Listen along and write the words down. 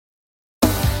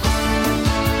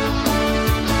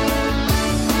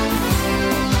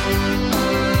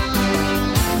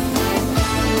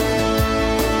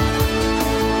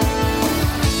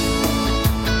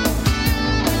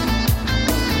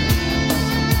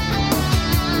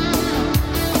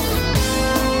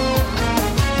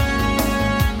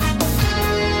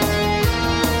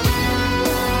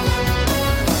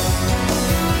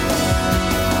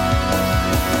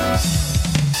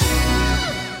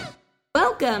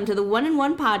welcome to the One and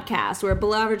One podcast, where a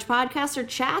below-average podcaster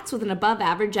chats with an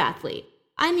above-average athlete.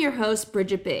 I'm your host,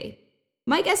 Bridget B.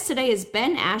 My guest today is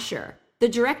Ben Asher, the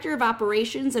Director of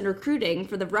Operations and Recruiting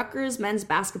for the Rutgers men's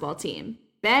basketball team.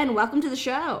 Ben, welcome to the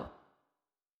show.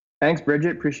 Thanks,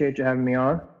 Bridget. Appreciate you having me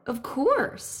on. Of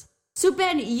course. So,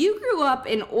 Ben, you grew up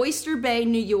in Oyster Bay,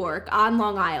 New York, on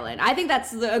Long Island. I think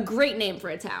that's a great name for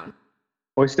a town.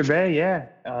 Oyster Bay,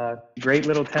 yeah. Great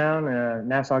little town,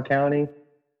 Nassau County,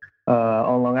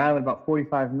 on Long Island, about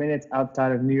 45 minutes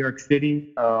outside of New York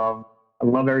City. I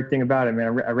love everything about it, man.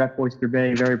 I rep Oyster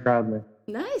Bay very proudly.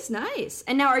 Nice.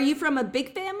 And now, are you from a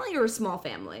big family or a small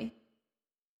family?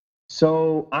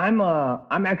 So I'm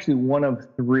actually one of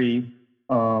three.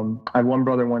 I have one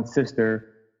brother, one sister.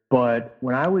 But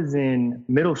when I was in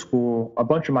middle school, a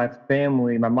bunch of my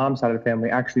family, my mom's side of the family,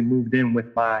 actually moved in with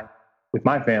my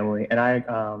family,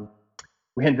 and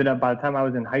we ended up, by the time I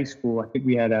was in high school, I think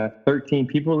we had 13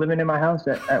 people living in my house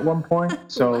at one point.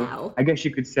 So Wow. I guess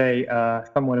you could say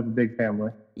somewhat of a big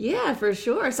family. Yeah, for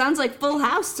sure. Sounds like Full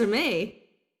House to me.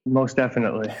 Most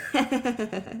definitely.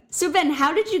 So, Ben,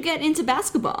 how did you get into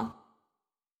basketball?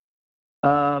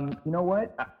 You know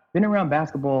what? I've been around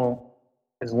basketball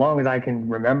as long as I can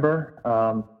remember.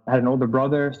 I had an older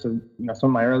brother, so some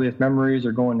of my earliest memories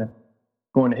are going to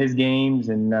his games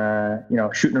and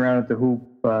shooting around at the hoop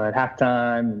at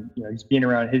halftime, and just being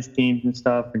around his teams and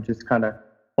stuff, and just kind of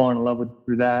falling in love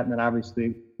through that. And then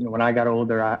obviously, when I got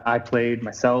older, I played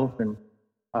myself and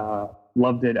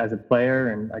loved it as a player,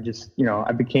 and I just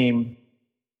I became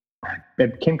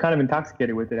kind of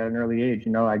intoxicated with it at an early age.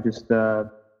 I just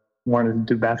wanted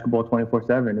to do basketball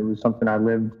 24/7. It was something I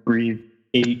lived, breathed,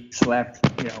 ate, slept,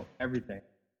 everything.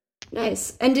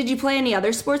 Nice. And did you play any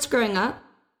other sports growing up?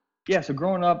 Yeah, so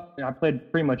growing up, I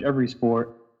played pretty much every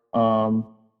sport.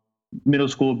 Middle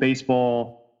school,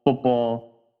 baseball,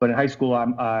 football, but in high school,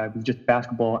 I was just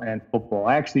basketball and football.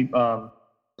 I actually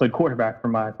played quarterback for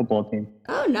my football team.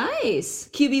 Oh, nice.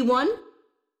 QB1?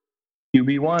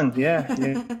 QB1,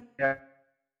 yeah.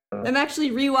 I'm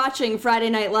actually rewatching Friday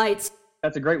Night Lights.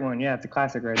 That's a great one. Yeah, it's a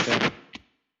classic right there.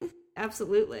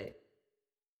 Absolutely.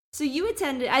 So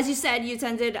as you said, you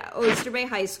attended Oyster Bay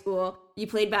High School. You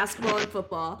played basketball and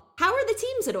football. How are the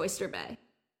teams at Oyster Bay?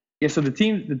 Yeah, so the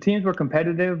teams were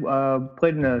competitive.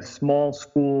 Played in a small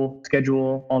school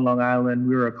schedule on Long Island.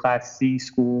 We were a Class C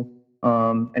school.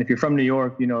 And if you're from New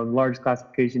York, the largest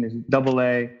classification is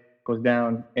AA, goes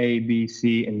down A, B,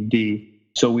 C, and D.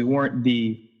 So we weren't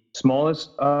the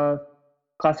smallest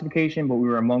classification, but we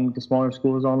were among the smaller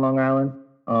schools on Long Island.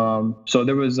 So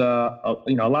there was a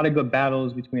lot of good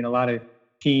battles between a lot of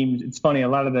teams. It's funny,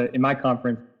 in my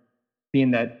conference, being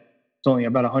that it's only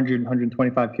about 100,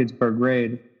 125 kids per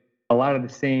grade, a lot of the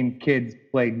same kids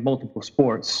played multiple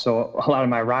sports. So a lot of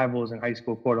my rivals in high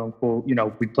school, quote unquote,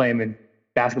 we'd play them in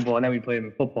basketball and then we'd play them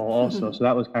in football also. Mm-hmm. So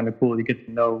that was kind of cool to get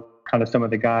to know kind of some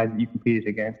of the guys that you competed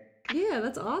against. Yeah,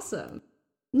 that's awesome.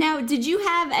 Now, did you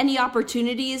have any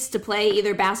opportunities to play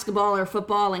either basketball or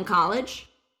football in college?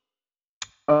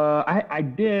 I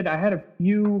did. I had a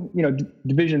few,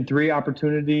 Division III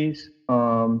opportunities.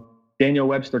 Daniel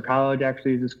Webster College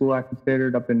actually is a school I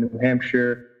considered up in New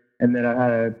Hampshire. And then I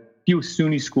had a few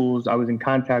SUNY schools I was in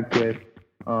contact with.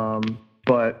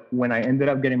 But when I ended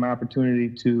up getting my opportunity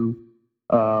to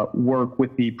work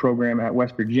with the program at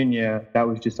West Virginia, that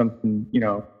was just something,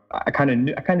 I kind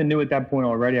of knew at that point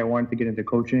already I wanted to get into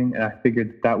coaching. And I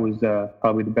figured that was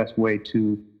probably the best way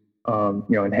to,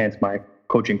 enhance my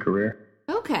coaching career.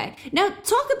 Okay. Now,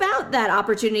 talk about that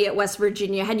opportunity at West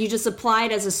Virginia. Had you just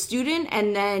applied as a student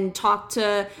and then talked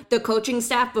to the coaching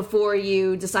staff before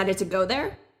you decided to go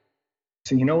there?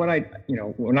 So you know what,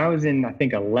 when I was in, I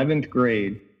think, 11th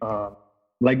grade,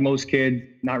 like most kids,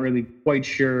 not really quite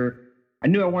sure. I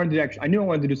knew I wanted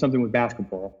to do something with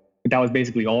basketball, but that was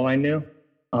basically all I knew.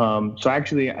 So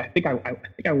actually, I think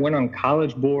I went on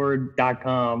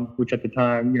collegeboard.com, which at the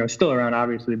time, still around,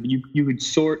 obviously, but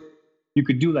you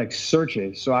could do like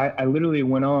searches. So I literally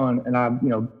went on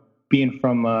and being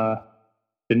from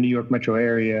the New York metro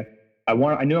area, I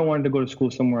knew I wanted to go to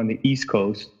school somewhere on the East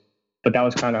Coast, but that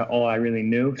was kind of all I really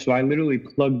knew. So I literally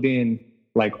plugged in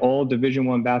like all Division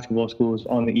I basketball schools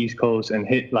on the East Coast and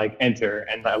hit like enter,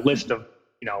 and a list of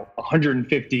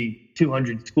 150,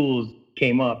 200 schools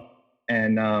came up,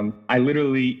 and I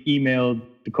literally emailed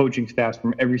the coaching staffs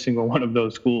from every single one of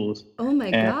those schools. Oh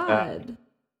my God.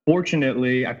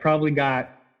 Fortunately, I probably got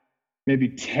maybe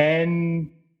 10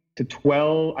 to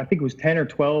 12, I think it was 10 or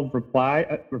 12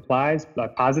 replies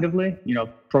positively,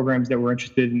 programs that were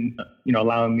interested in,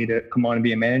 allowing me to come on and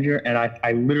be a manager. And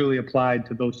I literally applied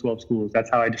to those 12 schools. That's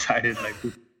how I decided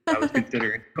who I was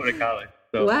considering to go to college.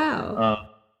 So, wow.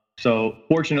 So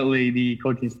fortunately, the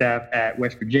coaching staff at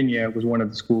West Virginia was one of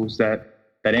the schools that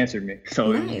answered me.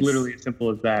 So It was literally as simple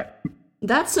as that.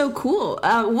 That's so cool.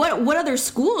 What other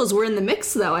schools were in the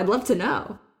mix, though? I'd love to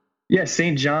know. Yeah,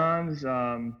 St. John's,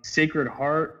 Sacred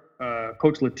Heart.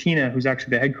 Coach Latina, who's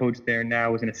actually the head coach there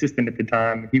now, was an assistant at the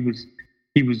time. He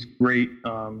was great,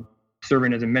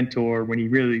 serving as a mentor when he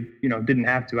really, didn't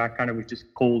have to. I kind of was just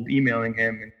cold emailing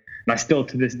him, and I still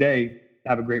to this day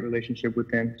have a great relationship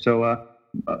with him. So,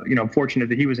 I'm fortunate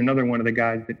that he was another one of the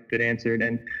guys that answered.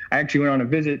 And I actually went on a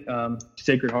visit to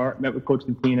Sacred Heart, met with Coach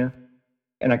Latina,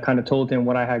 and I kind of told him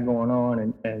what I had going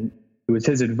on, and it was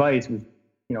his advice was,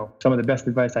 some of the best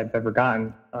advice I've ever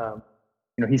gotten.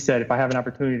 He said, if I have an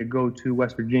opportunity to go to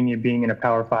West Virginia, being in a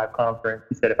Power 5 conference,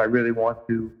 he said, if I really want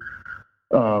to,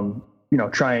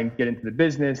 try and get into the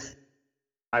business,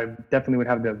 I definitely would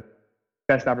have the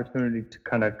best opportunity to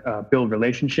kind of build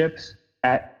relationships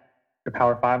at the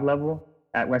Power 5 level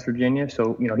at West Virginia.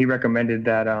 So, he recommended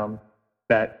that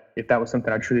that if that was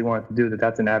something I truly wanted to do,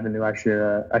 that's an avenue I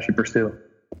should pursue.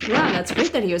 Yeah, that's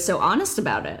great that he was so honest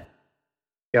about it.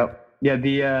 Yep.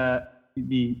 Yeah.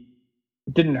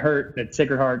 It didn't hurt that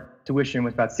Sacred Heart tuition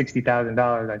was about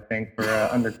 $60,000, I think, for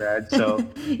undergrad. So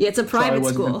yeah, it's a private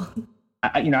school.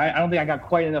 I don't think I got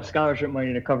quite enough scholarship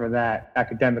money to cover that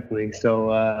academically.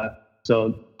 So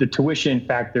the tuition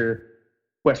factor,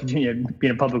 West Virginia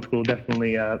being a public school,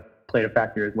 definitely played a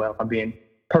factor as well, if I'm being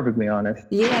perfectly honest.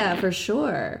 Yeah, for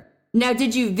sure. Now,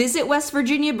 did you visit West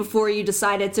Virginia before you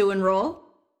decided to enroll?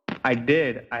 I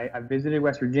did. I visited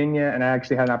West Virginia, and I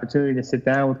actually had an opportunity to sit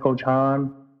down with Coach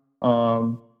Hahn.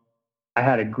 I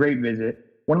had a great visit.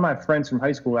 One of my friends from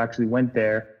high school actually went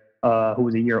there, who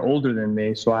was a year older than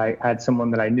me. So I had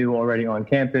someone that I knew already on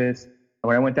campus. And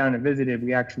when I went down and visited,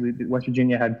 West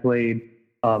Virginia had played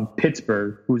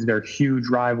Pittsburgh, who's their huge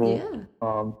rival,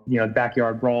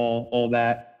 backyard brawl, all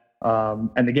that.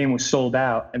 And the game was sold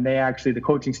out. And the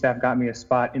coaching staff got me a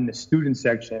spot in the student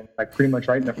section, like pretty much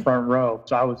right in the front row.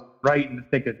 So I was right in the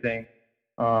thick of things.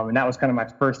 And that was kind of my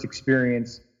first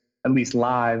experience, at least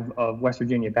live, of West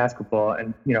Virginia basketball.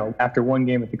 And, after one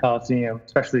game at the Coliseum,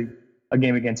 especially a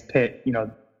game against Pitt,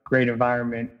 great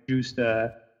environment, juiced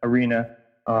arena,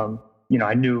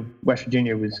 I knew West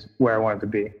Virginia was where I wanted to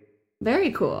be.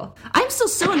 Very cool. I'm still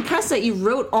so impressed that you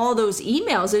wrote all those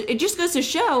emails. It just goes to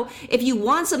show, if you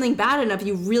want something bad enough,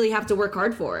 you really have to work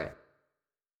hard for it.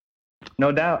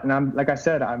 No doubt. And I'm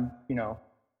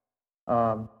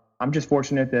just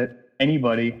fortunate that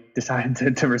anybody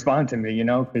decided to respond to me,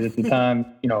 because at the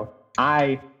time,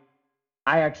 I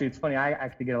actually, it's funny, I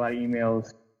actually get a lot of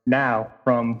emails now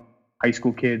from high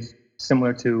school kids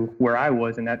similar to where I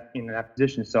was in that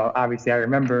position. So obviously I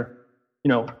remember,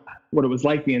 what it was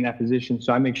like being in that position.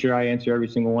 So I make sure I answer every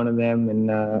single one of them and,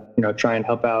 try and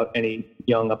help out any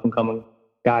young up and coming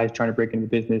guys trying to break into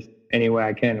business any way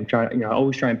I can. I'm trying,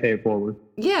 always try and pay it forward.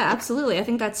 Yeah, absolutely. I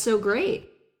think that's so great.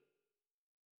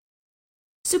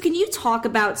 So can you talk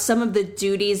about some of the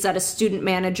duties that a student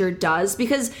manager does?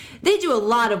 Because they do a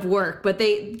lot of work, but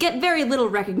they get very little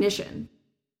recognition.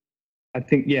 I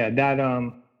think,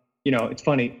 that, it's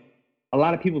funny. A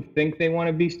lot of people think they want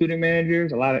to be student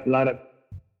managers. A lot of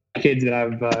kids that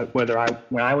I've,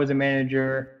 when I was a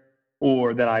manager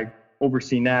or that I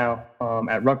oversee now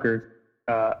at Rutgers,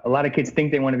 a lot of kids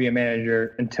think they want to be a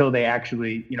manager until they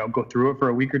actually, go through it for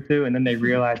a week or two, and then they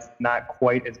realize it's not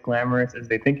quite as glamorous as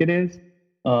they think it is.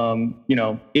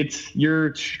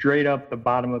 You're straight up the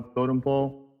bottom of the totem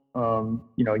pole.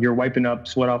 You're wiping up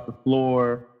sweat off the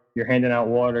floor, you're handing out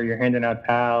water, you're handing out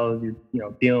towels, you're,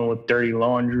 dealing with dirty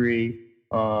laundry.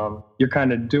 You're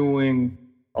kind of doing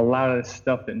a lot of the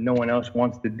stuff that no one else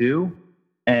wants to do.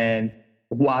 And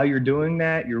while you're doing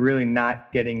that, you're really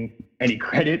not getting any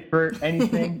credit for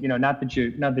anything. Not that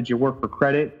you work for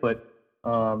credit, but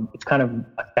it's kind of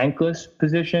a thankless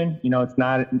position. It's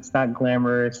not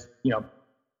glamorous,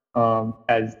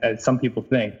 as some people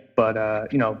think.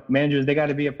 But managers, they got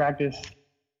to be a practice.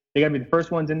 They got to be the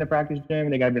first ones in the practice gym.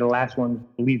 And they got to be the last ones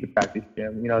to leave the practice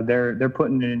gym. They're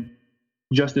putting in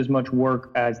just as much work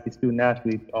as the student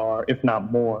athletes are, if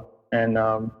not more. And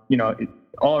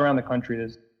all around the country,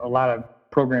 there's a lot of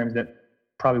programs that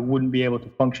probably wouldn't be able to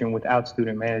function without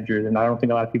student managers. And I don't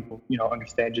think a lot of people,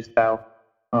 understand just how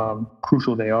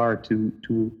crucial they are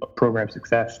to a program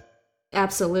success.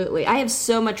 Absolutely. I have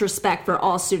so much respect for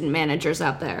all student managers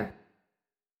out there.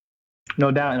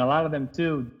 No doubt. And a lot of them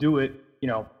too do it,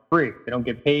 free. They don't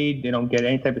get paid. They don't get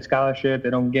any type of scholarship. They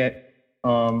don't get,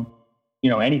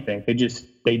 anything.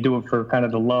 They do it for kind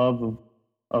of the love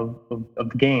of the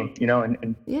game,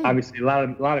 and yeah. Obviously a lot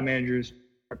of managers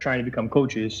are trying to become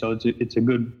coaches. So it's a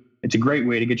good it's a great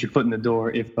way to get your foot in the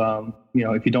door if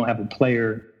if you don't have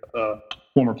a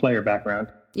former player background.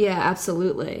 Yeah,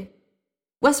 absolutely.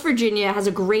 West Virginia has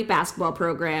a great basketball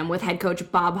program with head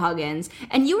coach Bob Huggins,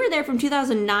 and you were there from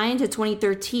 2009 to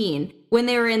 2013 when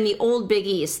they were in the old Big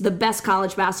East, the best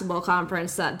college basketball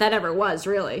conference that ever was,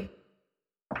 really.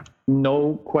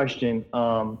 No question.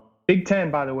 Big Ten,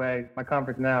 by the way, my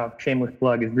conference now, shameless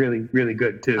plug, is really, really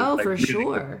good too. Oh, like, for really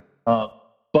sure.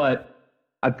 But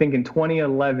I think in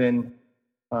 2011,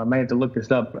 I might have to look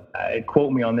this up.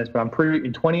 Quote me on this, but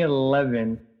in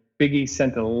 2011, Big East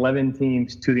sent 11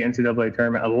 teams to the NCAA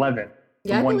tournament, 11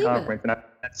 from one conference. And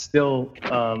that's still,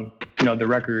 the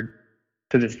record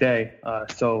to this day.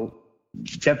 So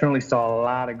definitely saw a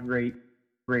lot of great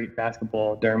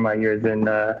basketball during my years in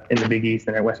the Big East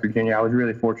and at West Virginia. I was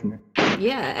really fortunate.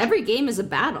 Yeah, every game is a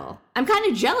battle. I'm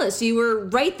kind of jealous you were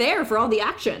right there for all the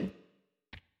action.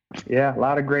 Yeah, a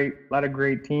lot of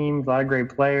great teams, a lot of great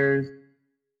players.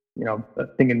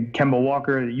 Thinking Kemba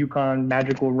Walker, the UConn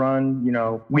magical run.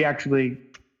 We actually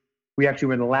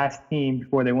were the last team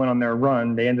before they went on their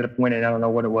run. They ended up winning, I don't know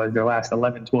what it was, their last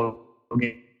 11, 12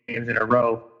 games in a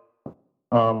row.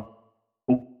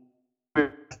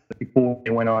 Before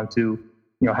they went on to,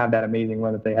 have that amazing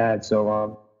run that they had.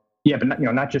 So, but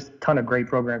not just a ton of great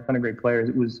programs, ton of great players.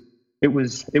 It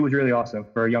was really awesome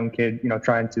for a young kid,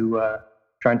 trying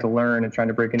to learn and trying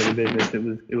to break into the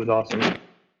business. It was awesome.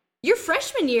 Your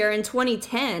freshman year in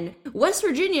 2010, West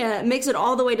Virginia makes it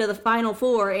all the way to the Final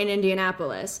Four in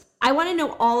Indianapolis. I want to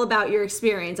know all about your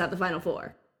experience at the Final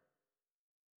Four.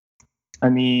 I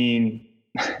mean,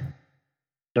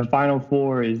 the Final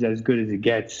Four is as good as it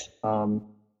gets.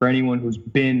 For anyone who's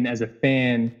been as a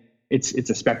fan, it's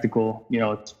a spectacle.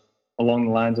 It's along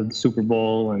the lines of the Super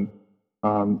Bowl and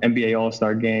NBA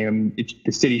All-Star Game.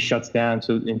 The city shuts down.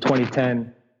 So in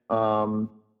 2010,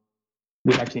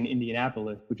 we're actually in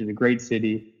Indianapolis, which is a great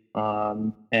city.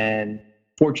 And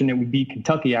fortunate we beat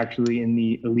Kentucky actually in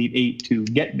the Elite Eight to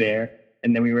get there.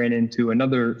 And then we ran into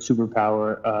another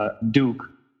superpower, Duke,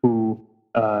 who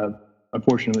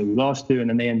unfortunately we lost to, and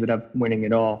then they ended up winning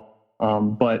it all.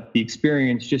 But the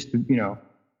experience, just it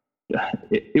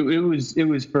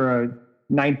was for a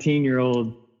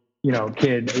 19-year-old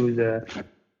kid. It was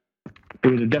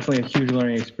definitely a huge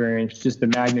learning experience. Just the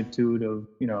magnitude of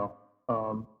the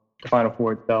Final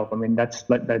Four itself. I mean, that's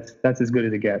as good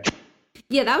as it gets.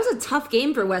 Yeah, that was a tough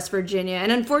game for West Virginia,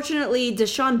 and unfortunately,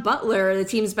 Deshaun Butler, the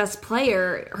team's best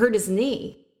player, hurt his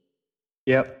knee.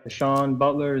 Yep, Deshaun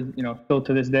Butler is, still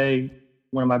to this day,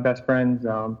 one of my best friends.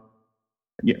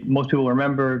 Most people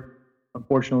remember,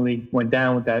 unfortunately, went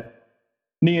down with that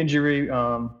knee injury.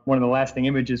 One of the lasting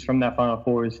images from that Final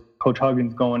Four is Coach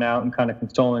Huggins going out and kind of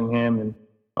consoling him,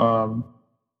 and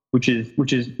which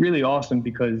is really awesome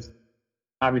because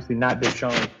obviously not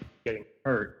Deshaun getting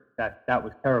hurt. That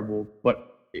was terrible,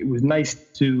 but it was nice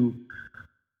to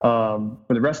for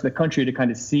the rest of the country to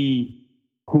kind of see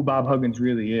who Bob Huggins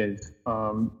really is.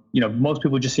 Most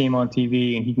people just see him on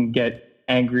TV and he can get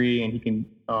angry and he can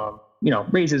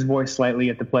raise his voice slightly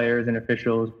at the players and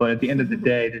officials, but at the end of the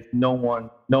day, there's no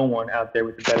one out there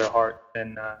with a better heart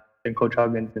than Coach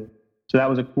Huggins. And so that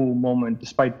was a cool moment,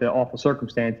 despite the awful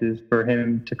circumstances, for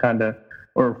him to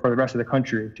or for the rest of the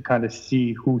country to kind of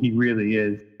see who he really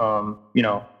is,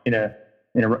 in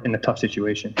a tough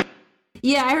situation.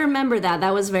 Yeah, I remember that.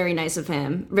 That was very nice of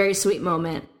him. Very sweet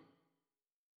moment.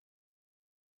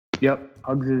 Yep,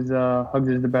 Hugs is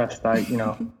the best. I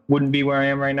wouldn't be where I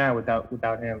am right now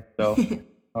without him. So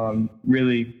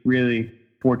really, really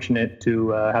fortunate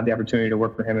to have the opportunity to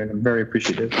work for him, and I'm very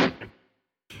appreciative.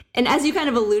 And as you kind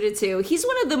of alluded to, he's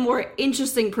one of the more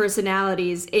interesting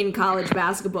personalities in college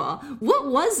basketball. What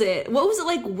was it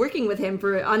like working with him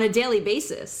on a daily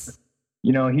basis?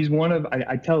 He's one of,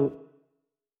 I tell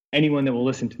anyone that will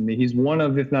listen to me, he's one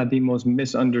of, if not the most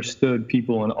misunderstood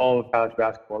people in all of college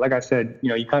basketball. Like I said,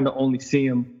 you kind of only see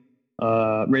him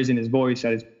raising his voice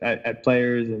at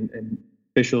players and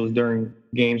officials during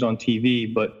games on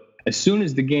TV. But as soon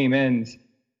as the game ends,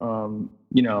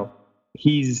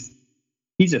 he's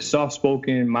a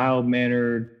soft-spoken,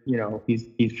 mild-mannered, he's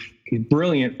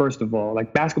brilliant, first of all.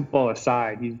 Like, basketball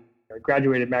aside, he's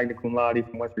graduated magna cum laude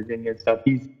from West Virginia and stuff.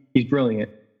 He's brilliant.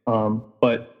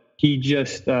 But he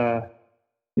just,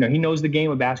 he knows the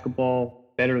game of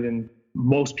basketball better than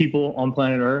most people on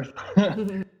planet Earth.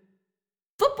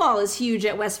 Football is huge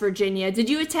at West Virginia. Did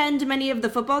you attend many of the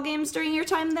football games during your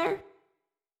time there?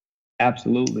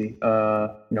 Absolutely.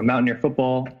 Mountaineer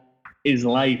football is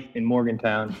life in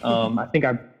Morgantown. I think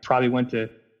I probably went to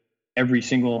every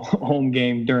single home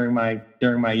game during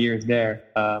my years there.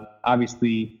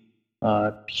 Obviously,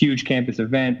 huge campus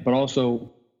event, but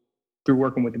also through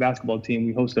working with the basketball team,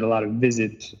 we hosted a lot of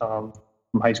visits from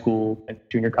high school and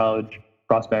junior college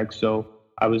prospects. So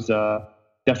I was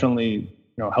definitely,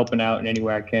 helping out in any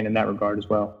way I can in that regard as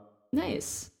well.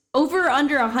 Nice. Over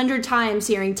under 100 times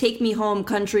hearing "Take Me Home,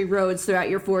 Country Roads" throughout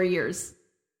your 4 years.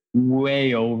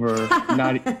 Way over.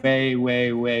 Not way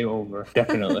over.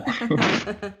 Definitely.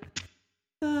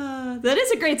 That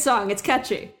is a great song. It's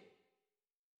catchy.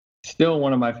 Still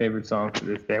one of my favorite songs to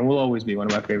this day, and will always be one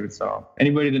of my favorite songs.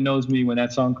 Anybody that knows me, when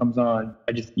that song comes on,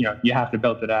 I just, you have to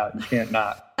belt it out. You can't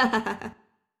not.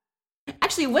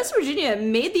 Actually, West Virginia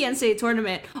made the NCAA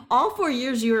tournament. All 4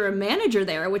 years you were a manager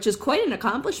there, which is quite an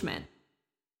accomplishment.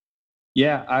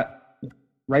 Yeah,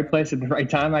 right place at the right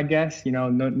time, I guess. I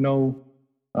don't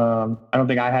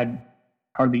think I had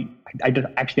hardly.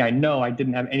 I know I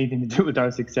didn't have anything to do with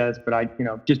our success,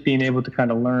 but just being able to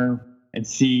kind of learn and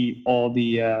see all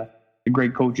the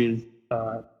great coaches,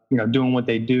 doing what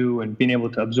they do and being able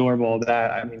to absorb all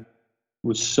that,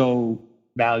 was so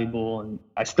valuable. And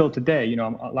I still today, a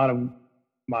lot of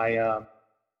my,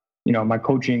 my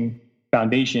coaching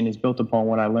foundation is built upon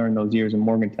what I learned those years in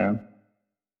Morgantown.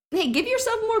 Hey, give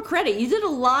yourself more credit. You did a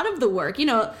lot of the work.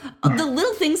 The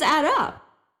little things add up.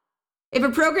 If a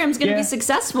program's going to be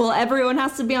successful, everyone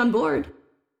has to be on board.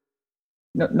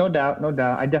 No doubt.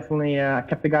 I definitely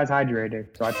kept the guys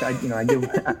hydrated, so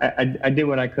I did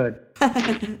what I could.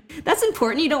 That's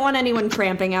important. You don't want anyone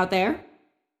cramping out there.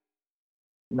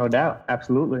 No doubt,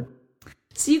 absolutely.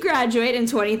 So you graduate in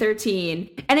 2013,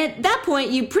 and at that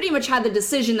point, you pretty much had the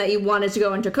decision that you wanted to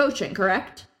go into coaching,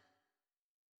 correct?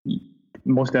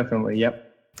 Most definitely,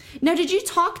 yep. Now, did you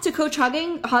talk to Coach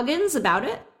Huggins about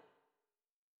it?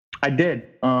 I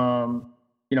did.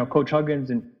 Coach Huggins,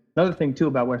 and another thing too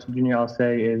about West Virginia, I'll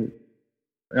say, is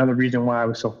another reason why I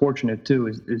was so fortunate too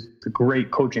is the great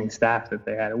coaching staff that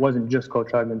they had. It wasn't just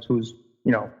Coach Huggins, who's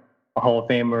a Hall of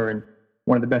Famer and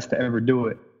one of the best to ever do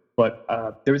it, but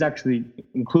there was actually,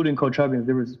 including Coach Huggins,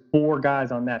 there was 4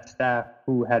 guys on that staff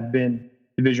who had been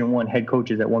Division I head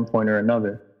coaches at one point or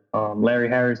another. Larry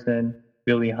Harrison,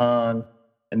 Billy Hahn,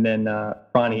 and then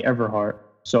Ronnie Everhart.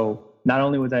 So not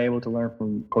only was I able to learn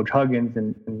from Coach Huggins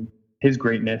and his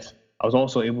greatness, I was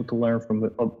also able to learn from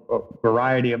a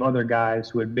variety of other guys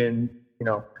who had been,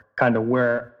 kind of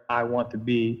where I want to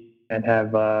be and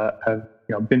have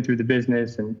been through the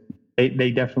business, and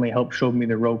they definitely helped show me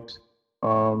the ropes.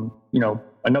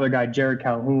 Another guy, Jared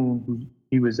Calhoun,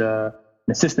 he was an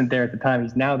assistant there at the time.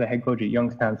 He's now the head coach at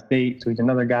Youngstown State, so he's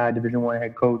another guy, Division I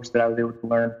head coach that I was able to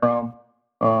learn from.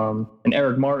 And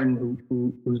Eric Martin,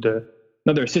 who's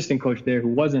another assistant coach there, who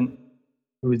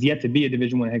was yet to be a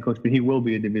Division I head coach, but he will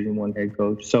be a Division I head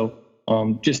coach. So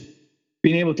just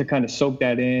being able to kind of soak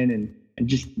that in and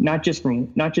just not just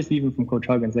even from Coach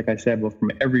Huggins, like I said, but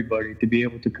from everybody, to be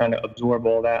able to kind of absorb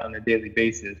all that on a daily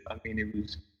basis. It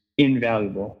was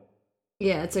invaluable.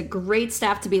 Yeah, it's a great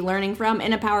staff to be learning from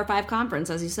in a Power 5 conference,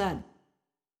 as you said.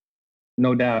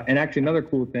 No doubt. And actually another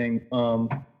cool thing,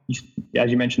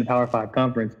 as you mentioned, the Power 5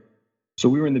 conference. So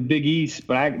we were in the Big East,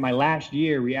 but my last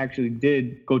year, we actually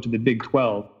did go to the Big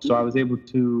 12. So I was able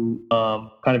to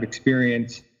kind of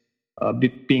experience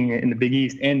being in the Big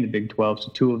East and the Big 12.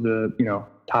 So 2 of the,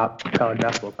 top college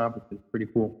basketball conferences. Pretty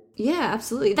cool. Yeah,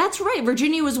 absolutely. That's right.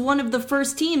 Virginia was one of the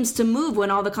first teams to move when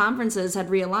all the conferences had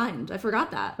realigned. I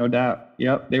forgot that. No doubt.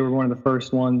 Yep. They were one of the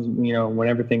first ones, when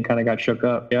everything kind of got shook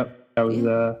up. Yep. That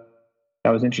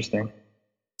was interesting.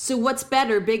 So what's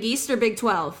better, Big East or Big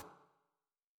 12?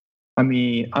 I'm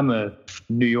a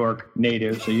New York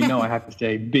native, so I have to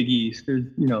say Big East. There's,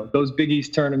 those Big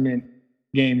East tournament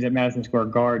games at Madison Square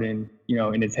Garden,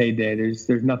 in its heyday.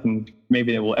 There's nothing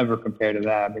maybe that will ever compare to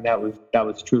that. That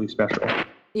was truly special.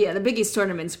 Yeah, the Big East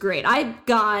tournament's great. I've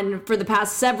gone for the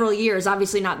past several years,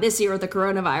 obviously not this year with the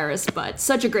coronavirus, but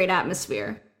such a great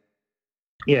atmosphere.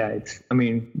 Yeah, it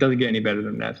doesn't get any better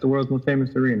than that. It's the world's most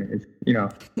famous arena.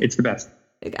 It's the best.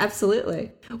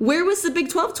 Absolutely. Where was the Big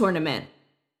 12 tournament?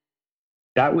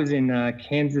 That was in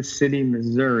Kansas City,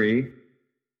 Missouri,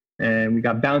 and we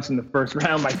got bounced in the first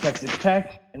round by Texas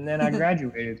Tech, and then I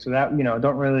graduated. So that,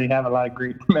 don't really have a lot of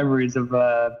great memories of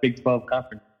Big 12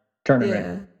 conference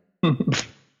tournament. Yeah.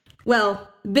 Well,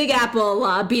 Big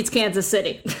Apple beats Kansas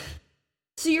City.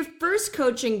 So your first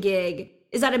coaching gig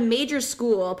is at a major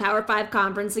school, Power 5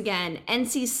 conference again,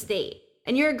 NC State,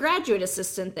 and you're a graduate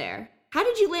assistant there. How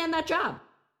did you land that job?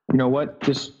 You know what?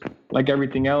 Just like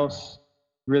everything else,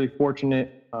 really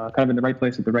fortunate, kind of in the right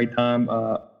place at the right time.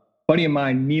 Buddy of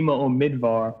mine, Nima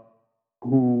Omidvar,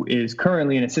 who is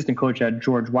currently an assistant coach at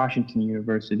George Washington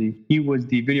University, he was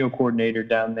the video coordinator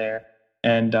down there.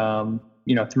 And,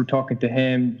 through talking to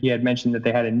him, he had mentioned that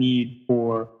they had a need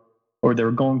for or they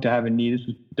were going to have a need. This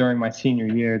was during my senior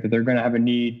year, that they're going to have a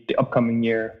need the upcoming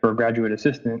year for a graduate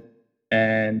assistant.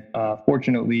 And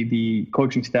fortunately, the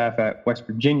coaching staff at West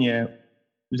Virginia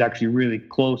was actually really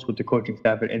close with the coaching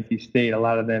staff at NC State. A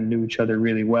lot of them knew each other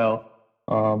really well.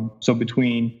 So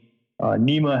between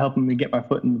Nima helping me get my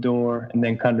foot in the door, and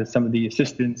then kind of some of the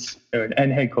assistants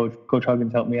and head coach, Coach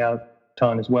Huggins helped me out a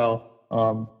ton as well.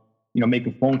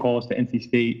 Making phone calls to NC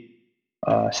State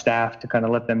staff to kind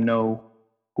of let them know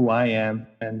who I am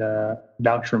and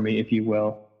vouch for me, if you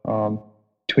will.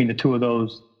 Between the two of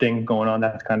those things going on,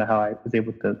 that's kind of how I was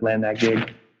able to land that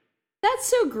gig. That's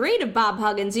so great of Bob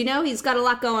Huggins. He's got a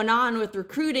lot going on with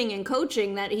recruiting and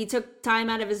coaching that he took time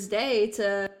out of his day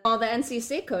to call the NC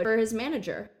State coach for his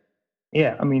manager.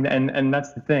 Yeah, I mean, and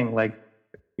that's the thing. Like,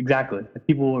 exactly.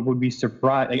 People would be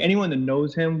surprised. Like, anyone that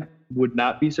knows him would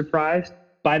not be surprised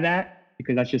by that,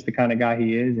 because that's just the kind of guy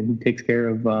he is, and he takes care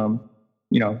of,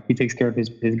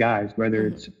 his guys, whether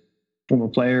it's former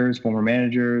players, former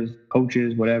managers,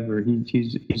 coaches, whatever.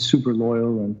 He's super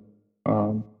loyal,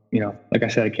 and like I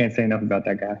said, I can't say enough about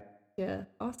that guy. Yeah,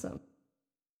 awesome.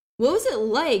 What was it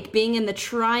like being in the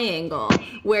triangle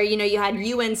where, you had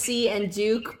UNC and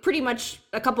Duke pretty much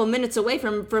a couple minutes away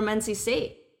from NC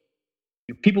State?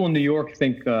 People in New York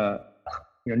think,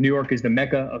 New York is the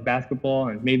mecca of basketball,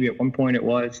 and maybe at one point it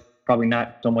was, probably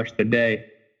not so much today.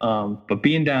 But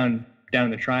being down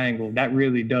in the triangle, that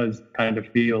really does kind of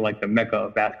feel like the mecca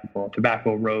of basketball.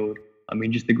 Tobacco Road. I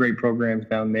mean, just the great programs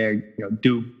down there,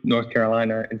 Duke, North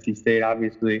Carolina, NC State,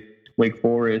 obviously, Wake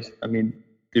Forest. I mean,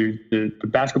 the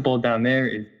basketball down there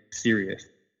is serious.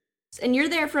 And you're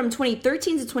there from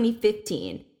 2013 to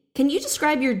 2015. Can you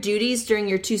describe your duties during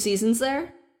your 2 seasons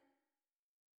there?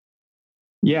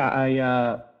 Yeah,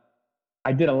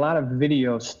 I did a lot of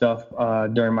video stuff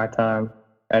during my time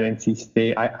at NC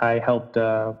State. I helped,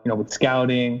 with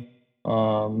scouting.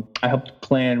 I helped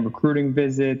plan recruiting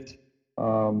visits.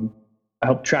 I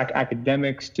helped track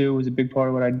academics too, was a big part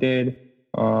of what I did.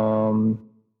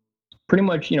 Pretty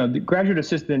much, the graduate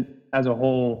assistant as a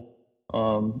whole,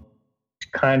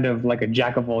 kind of like a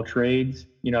jack of all trades.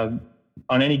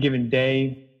 On any given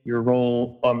day, your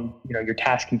role, your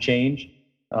task can change.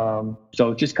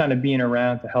 So just kind of being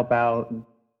around to help out. And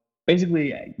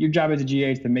basically, your job as a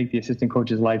GA is to make the assistant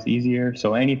coach's lives easier.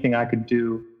 So anything I could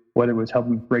do, whether it was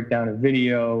helping break down a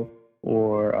video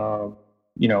or,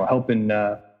 helping,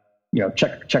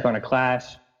 check on a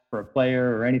class for a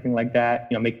player or anything like that,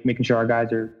 making sure our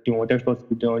guys are doing what they're supposed to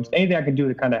be doing. Just anything I can do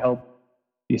to kind of help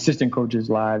the assistant coaches'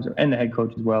 lives and the head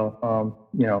coach as well,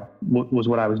 was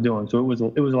what I was doing. So it was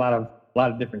a lot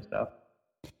of different stuff.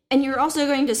 And you're also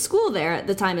going to school there at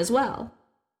the time as well.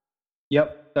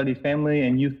 Yep, studied family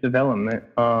and youth development.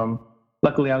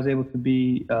 Luckily, I was able to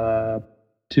be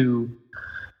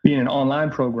in an online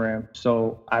program,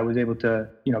 so I was able to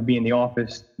be in the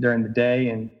office during the day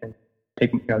and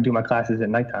take do my classes at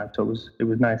nighttime. So it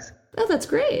was nice. Oh, that's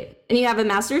great. And you have a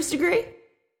master's degree?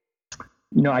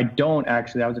 I don't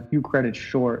actually. I was a few credits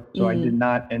short, so I did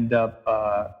not end up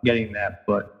getting that.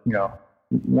 But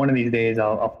one of these days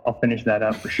I'll finish that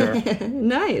up for sure.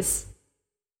 Nice.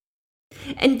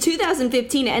 In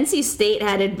 2015, NC State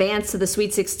had advanced to the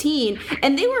Sweet 16,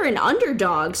 and they were an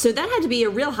underdog, so that had to be a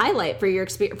real highlight for your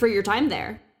time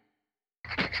there.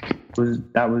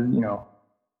 That was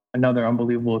another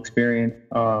unbelievable experience.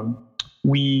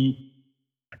 We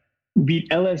beat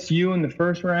LSU in the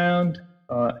first round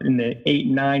in the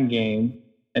 8-9 game,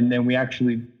 and then we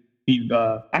actually beat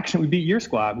your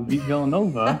squad. We beat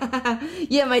Villanova.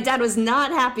 Yeah, my dad was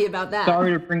not happy about that.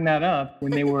 Sorry to bring that up.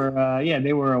 When they were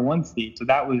they were a 1 seed, so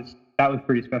that was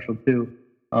pretty special too.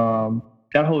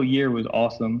 That whole year was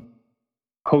awesome.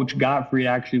 Coach Gottfried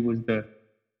actually was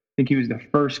he was the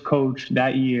first coach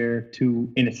that year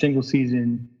to, in a single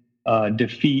season,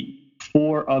 defeat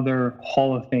 4 other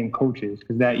Hall of Fame coaches.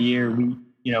 Because that year we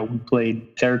played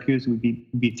Syracuse. We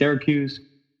beat Syracuse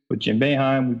with Jim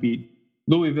Boeheim. We beat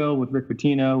Louisville with Rick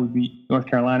Pitino. We beat North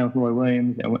Carolina with Roy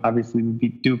Williams, and obviously we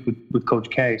beat Duke with Coach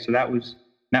K. So that was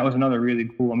another really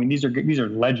cool. I mean, these are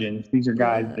legends. These are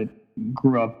guys that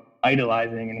grew up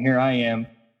idolizing, and here I am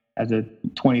as a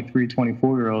 23,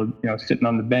 24-year-old, sitting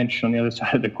on the bench on the other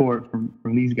side of the court from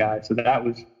these guys. So that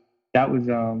was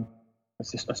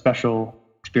a special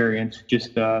experience.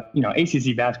 Just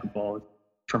ACC basketball is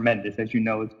tremendous, as you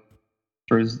know.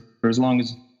 For as long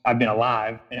as I've been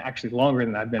alive, and actually longer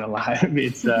than I've been alive,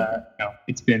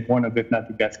 it's been one of, if not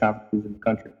the best conferences in the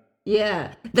country.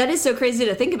 Yeah, that is so crazy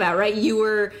to think about, right? You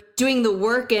were doing the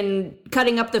work and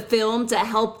cutting up the film to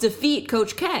help defeat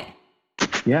Coach K.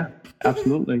 Yeah,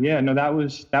 absolutely. Yeah, no, that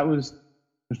was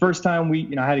the first time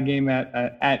I had a game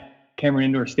at Cameron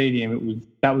Indoor Stadium.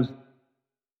 That was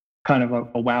kind of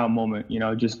a wow moment,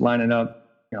 just lining up,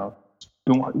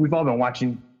 we've all been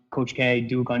watching Coach K,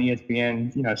 Duke on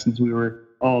ESPN, since we were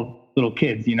all little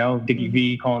kids, Dickie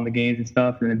V calling the games and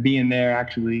stuff, and then being there,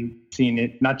 actually seeing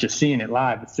it, not just seeing it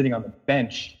live, but sitting on the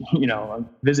bench, on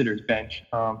visitor's bench,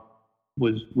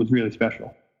 was really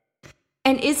special.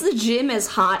 And is the gym as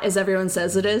hot as everyone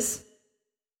says it is?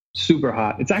 Super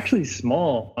hot. It's actually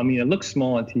small. I mean, it looks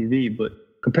small on TV, but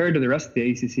compared to the rest of the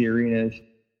ACC arenas,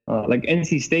 like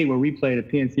NC State, where we played at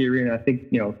PNC Arena, I think,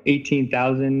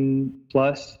 18,000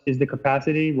 plus is the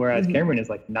capacity, whereas Cameron is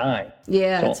like 9.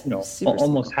 Yeah, so,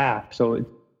 almost half. So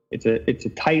it's a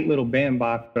tight little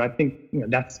bandbox, but I think,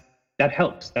 that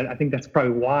helps. I think that's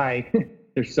probably why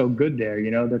they're so good there.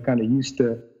 They're kind of used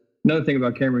to. Another thing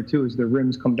about Cameron too is the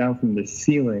rims come down from the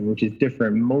ceiling, which is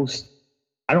different.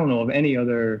 I don't know of any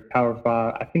other Power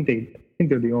 5. I think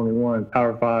they're the only one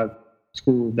Power 5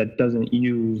 school that doesn't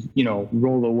use,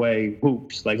 roll away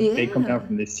hoops. Like they come down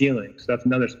from the ceiling. So that's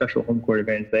another special home court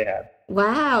advantage they have.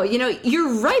 Wow.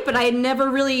 You're right, but I had never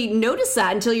really noticed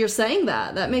that until you're saying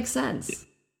that. That makes sense. It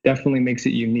definitely makes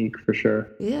it unique for sure.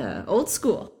 Yeah. Old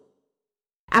school.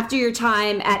 After your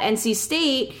time at NC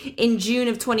State in June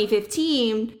of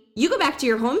 2015, you go back to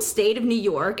your home state of New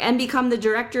York and become the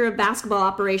director of basketball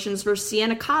operations for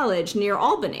Siena College near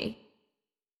Albany.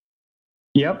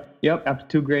 Yep. After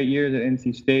 2 great years at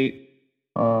NC State,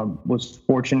 was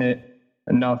fortunate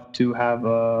enough to have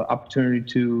an opportunity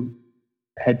to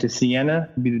head to Siena,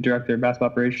 be the director of basketball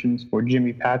operations for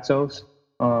Jimmy Patsos.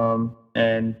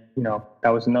 And, that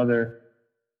was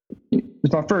it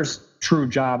was my first true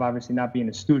job, obviously not being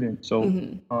a student. So,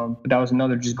 but that was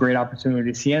another just great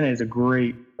opportunity. Siena is a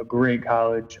great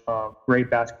college, great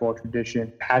basketball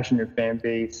tradition, passionate fan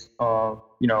base,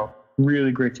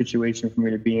 really great situation for me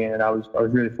to be in. And I was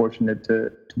really fortunate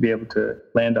to be able to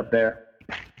land up there.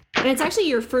 And it's actually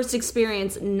your first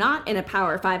experience not in a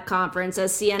Power 5 conference,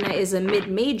 as Siena is a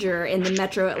mid-major in the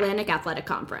Metro Atlantic Athletic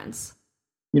Conference.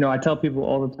 I tell people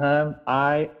all the time,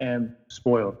 I am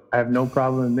spoiled. I have no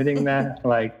problem admitting that.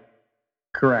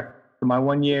 Correct. For my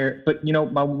 1 year, but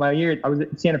my year, I was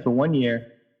at Siena for 1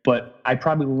 year, but I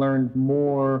probably learned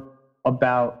more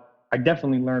about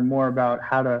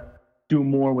how to do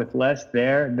more with less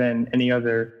there than any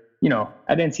other,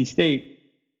 at NC State.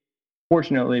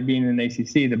 Fortunately, being in the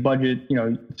ACC, the budget,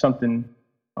 something,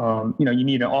 you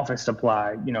need an office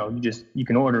supply, you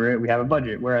can order it. We have a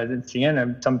budget. Whereas at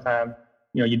Siena, sometimes,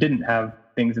 you didn't have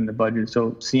things in the budget.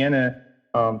 So Siena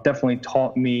definitely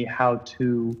taught me how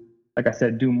to, like I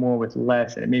said, do more with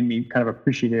less. And it made me kind of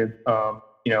appreciative,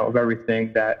 of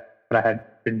everything that I had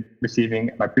been receiving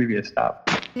at my previous stop.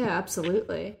 Yeah,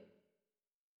 absolutely.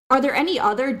 Are there any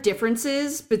other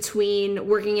differences between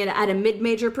working at a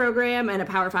mid-major program and a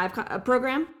Power 5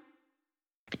 program?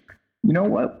 You know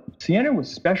what? Siena was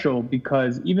special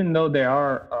because even though they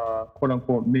are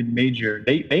quote-unquote mid-major,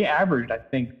 they averaged, I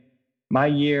think, my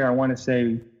year, I want to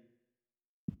say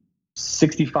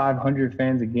 6,500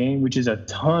 fans a game, which is a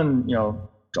ton,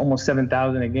 almost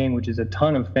 7,000 a game, which is a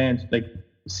ton of fans. Like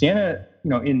Siena,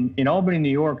 in Albany, New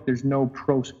York, there's no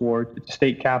pro sports. It's a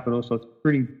state capital, so it's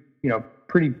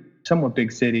pretty somewhat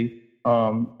big city.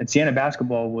 And Siena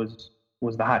basketball was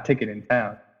the hot ticket in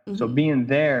town. Mm-hmm. So being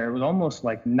there, it was almost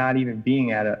like not even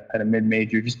being at a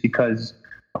mid-major, just because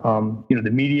the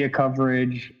media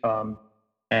coverage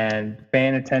and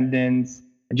fan attendance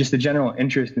and just the general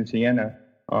interest in Siena.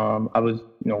 I was,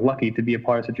 lucky to be a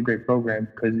part of such a great program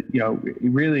because, it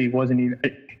really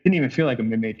it didn't even feel like a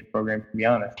mid-major program, to be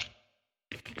honest.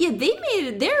 Yeah,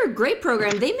 they're a great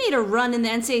program. They made a run in the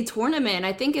NCAA tournament,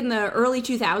 I think in the early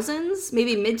 2000s,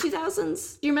 maybe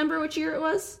mid-2000s. Do you remember which year it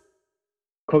was?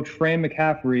 Coach Fran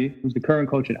McCaffrey, who's the current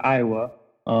coach at Iowa,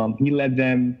 he led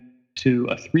them to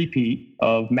a three-peat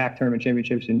of MAC tournament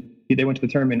championships. And they went to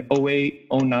the tournament in 08,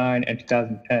 09, and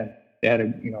 2010. They had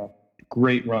a,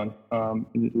 great run,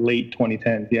 late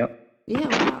 2010s. Yep. Yeah,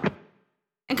 wow.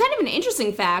 And kind of an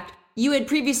interesting fact, you had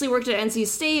previously worked at NC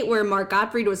State where Mark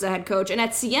Gottfried was the head coach, and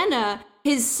at Siena,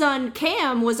 his son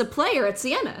Cam was a player at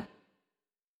Siena.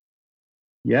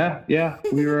 Yeah.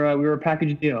 We were a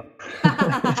package deal.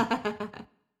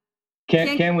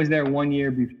 Cam was there 1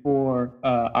 year before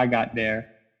I got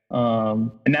there.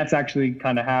 And that's actually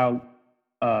kind of how,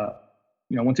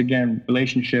 once again,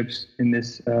 relationships in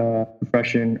this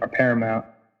profession are paramount.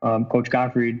 Coach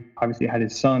Gottfried obviously had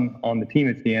his son on the team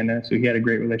at Siena, so he had a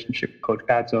great relationship with Coach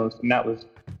Patsos, and that was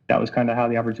kind of how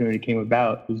the opportunity came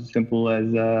about. It was as simple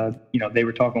as they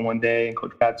were talking one day, and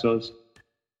Coach Patsos,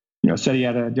 said he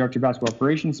had a director of basketball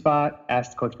operations spot.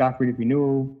 Asked Coach Gottfried if he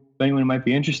knew anyone who might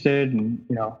be interested, and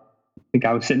think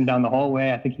I was sitting down the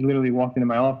hallway. I think he literally walked into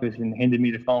my office and handed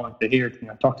me the phone and said, "Here,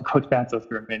 talk to Coach Batzos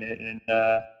for a minute." And,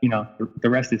 the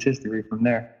rest is history from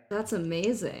there. That's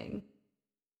amazing.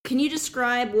 Can you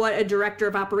describe what a director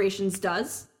of operations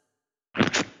does?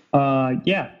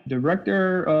 Yeah,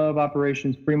 director of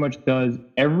operations pretty much does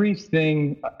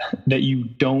everything that you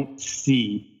don't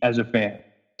see as a fan.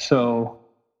 So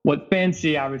what fans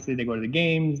see, obviously, they go to the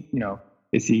games,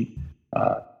 they see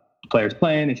players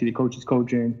playing, they see the coaches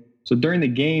coaching. So during the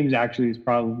games, actually, is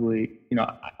probably,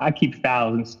 I keep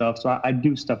fouls and stuff. So I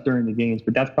do stuff during the games,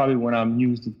 but that's probably when I'm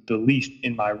used the least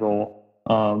in my role.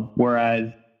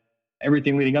 Whereas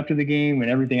everything leading up to the game and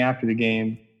everything after the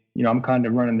game, I'm kind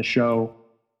of running the show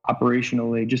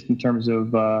operationally, just in terms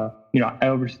of, I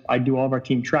do all of our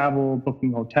team travel,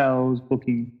 booking hotels,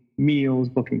 booking meals,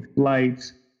 booking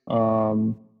flights.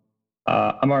 I'm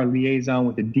our liaison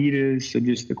with Adidas. So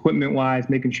just equipment wise,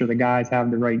 making sure the guys have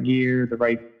the right gear, the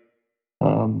right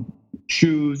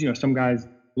shoes. Some guys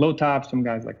low tops, some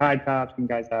guys like high tops, some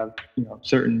guys have,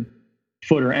 certain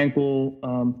foot or ankle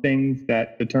things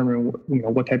that determine,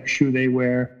 what type of shoe they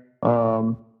wear.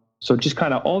 So just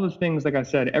kind of all the things, like I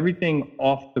said, everything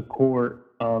off the court,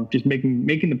 just making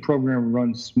the program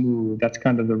run smooth. That's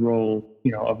kind of the role,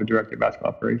 of a director of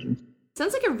basketball operations.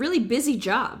 Sounds like a really busy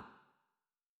job.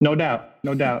 No doubt.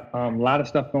 A lot of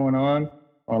stuff going on,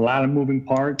 a lot of moving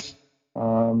parts.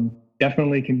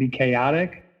 Definitely can be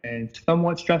chaotic and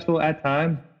somewhat stressful at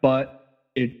times, but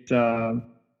it's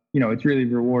it's really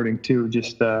rewarding too.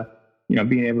 Just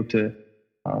being able to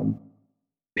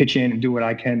pitch in and do what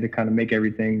I can to kind of make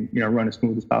everything, run as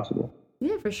smooth as possible.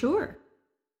 Yeah, for sure.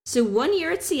 So 1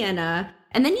 year at Siena,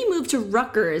 and then you moved to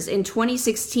Rutgers in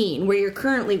 2016, where you're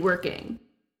currently working.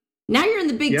 Now you're in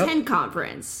the Big Ten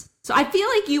Conference. So I feel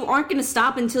like you aren't going to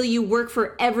stop until you work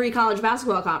for every college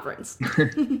basketball conference.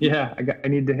 Yeah, I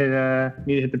need to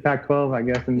hit the Pac-12, I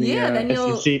guess, in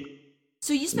the SEC.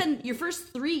 So you spent your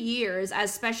first 3 years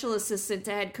as special assistant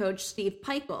to head coach Steve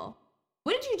Pikiell.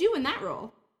 What did you do in that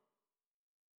role?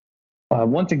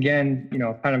 Once again,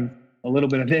 kind of a little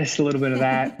bit of this, a little bit of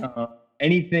that,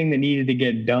 anything that needed to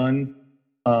get done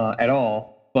at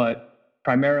all, but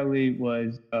primarily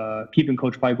was keeping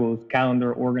Coach Pikiell's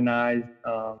calendar organized,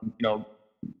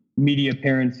 media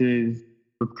appearances,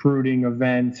 recruiting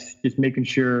events, just making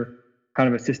sure, kind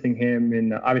of assisting him.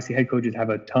 And obviously head coaches have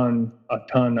a ton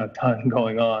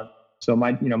going on. So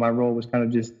my role was kind of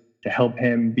just to help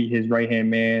him be his right-hand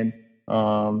man,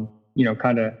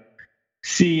 kind of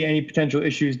see any potential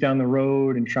issues down the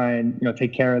road and try and,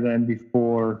 take care of them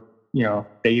before,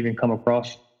 they even come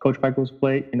across Coach Pikiell's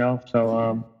plate,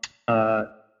 So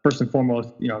first and foremost,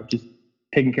 just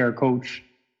taking care of Coach.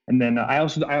 And then I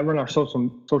run our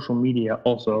social media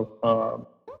also.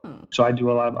 So I do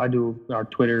our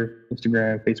Twitter,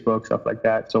 Instagram, Facebook, stuff like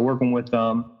that. So I work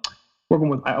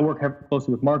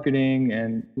closely with marketing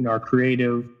and, our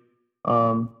creative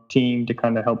team to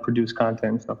kind of help produce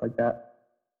content and stuff like that.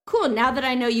 Cool. Now that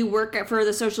I know you work for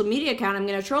the social media account, I'm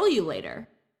going to troll you later.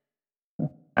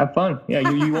 Have fun. Yeah,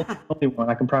 you won't be the only one.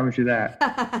 I can promise you that.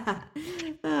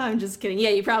 Oh, I'm just kidding. Yeah,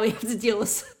 you probably have to deal with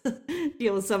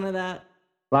some of that.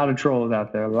 A lot of trolls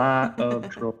out there. A lot of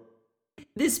trolls.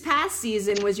 This past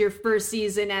season was your first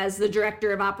season as the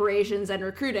director of operations and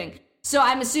recruiting. So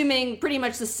I'm assuming pretty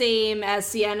much the same as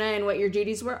Siena and what your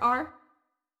duties are?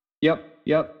 Yep.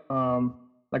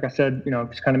 Like I said,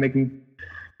 just kind of making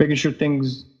sure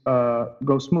things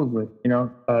go smoothly.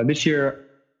 This year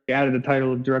we added the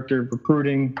title of director of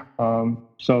recruiting.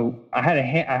 So I had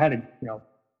a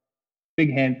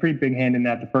pretty big hand in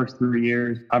that the first 3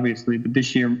 years, obviously, but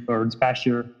this past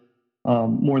year,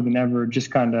 more than ever,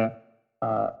 just kind of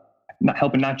not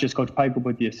helping not just Coach Pikiell,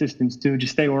 but the assistants too,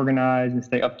 just stay organized and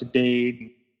stay up to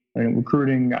date. And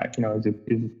recruiting, is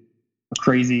a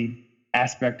crazy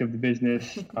aspect of the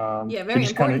business. Yeah, very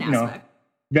important aspect.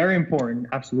 Very important,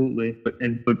 absolutely.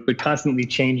 But constantly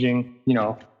changing,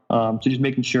 so just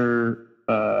making sure,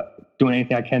 doing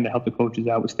anything I can to help the coaches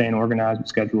out with staying organized with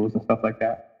schedules and stuff like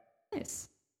that. Nice.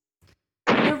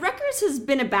 Now, Rutgers has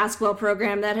been a basketball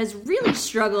program that has really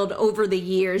struggled over the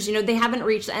years. They haven't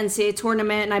reached the NCAA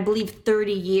tournament in, I believe,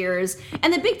 30 years.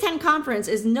 And the Big Ten Conference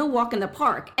is no walk in the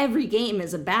park. Every game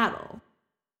is a battle.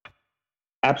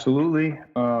 Absolutely.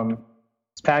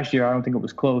 This past year, I don't think it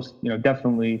was close.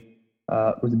 Definitely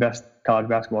was the best college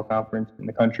basketball conference in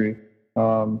the country.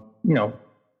 And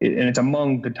it's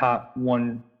among the top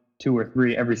 1, 2, or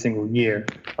 3 every single year.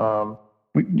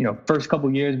 First couple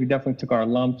of years, we definitely took our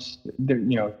lumps.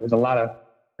 There's a lot of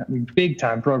big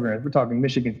time programs. We're talking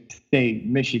Michigan State,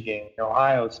 Michigan,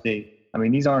 Ohio State.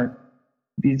 These aren't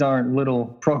little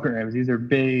programs. These are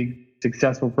big,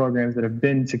 successful programs that have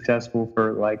been successful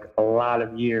for like a lot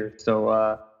of years.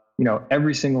 So,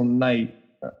 every single night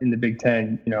in the Big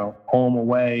Ten, home,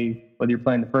 away, whether you're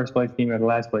playing the first place team or the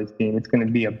last place team, it's going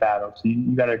to be a battle. So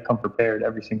you got to come prepared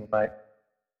every single night.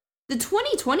 The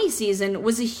 2020 season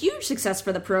was a huge success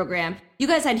for the program. You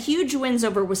guys had huge wins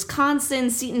over Wisconsin,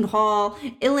 Seton Hall,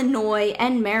 Illinois,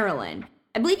 and Maryland.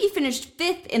 I believe you finished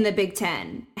 5th in the Big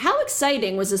Ten. How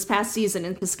exciting was this past season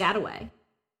in Piscataway?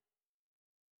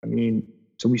 I mean,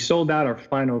 so we sold out our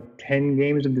final 10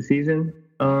 games of the season.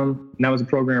 And that was a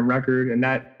program record. And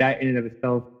that in and of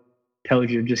itself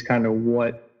tells you just kind of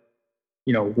what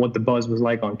the buzz was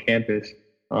like on campus.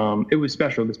 It was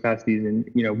special this past season.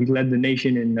 We led the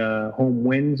nation in home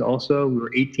wins also. We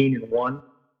were 18-1.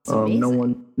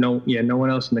 No one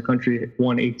else in the country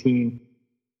won 18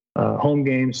 home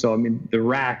games. So, I mean, the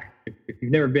RAC, if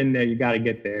you've never been there, you got to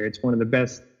get there. It's one of the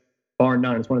best, bar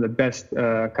none, it's one of the best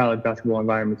college basketball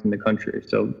environments in the country.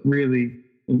 So really,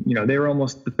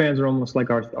 the fans are almost like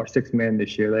our sixth man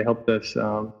this year. They helped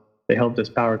us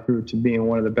power through to being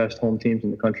one of the best home teams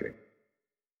in the country.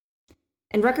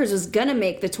 And Rutgers was going to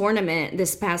make the tournament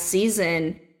this past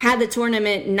season had the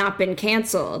tournament not been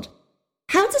canceled.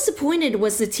 How disappointed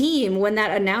was the team when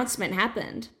that announcement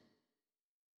happened?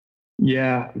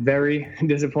 Yeah, very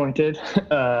disappointed.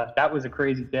 That was a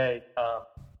crazy day. I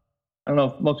don't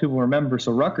know if most people remember.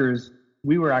 So Rutgers,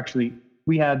 it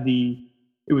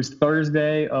was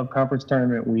Thursday of conference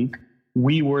tournament week.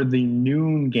 We were the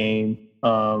noon game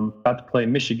about to play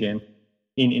Michigan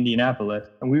in Indianapolis.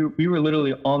 And we were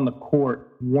literally on the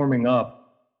court warming up.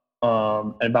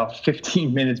 And about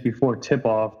 15 minutes before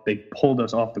tip-off, they pulled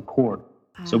us off the court.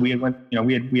 So we had went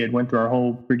through our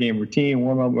whole pregame routine,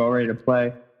 warm up, we were all ready to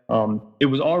play. It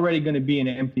was already going to be in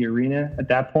an empty arena at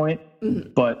that point,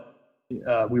 but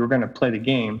we were going to play the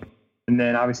game. And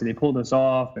then obviously they pulled us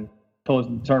off and told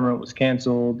us the tournament was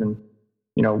canceled. And,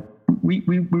 we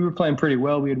were playing pretty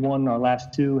well. We had won our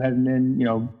last two, heading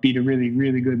in, beat a really,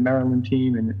 really good Maryland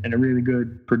team and a really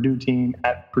good Purdue team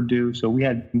at Purdue. So we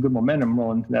had some good momentum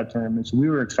rolling into that tournament. So we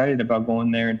were excited about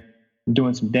going there and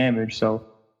doing some damage. So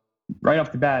right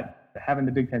off the bat, having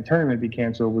the Big Ten tournament be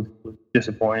canceled was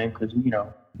disappointing because,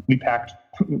 we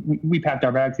packed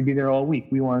our bags to be there all week.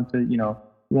 We wanted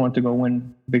to go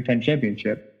win the Big Ten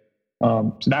championship.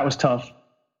 So that was tough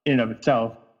in and of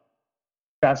itself.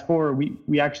 Fast forward, we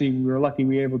were lucky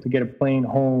we were able to get a plane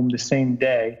home the same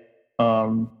day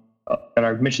that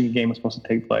our Michigan game was supposed to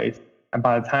take place. And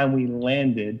by the time we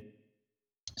landed,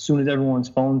 as soon as everyone's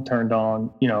phone turned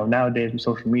on, nowadays with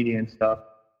social media and stuff,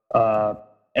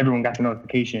 everyone got the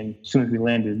notification as soon as we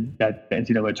landed that the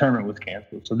NCAA tournament was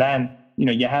canceled. So then,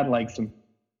 you had like some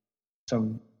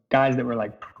guys that were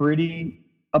like pretty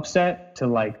upset to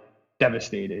like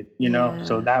devastated, Yeah.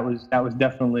 So that was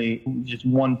definitely just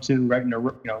 1-2 right in a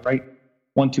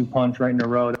 1-2 punch right in a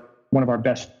row. One of our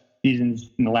best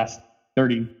seasons in the last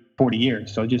 30, 40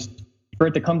 years. So just for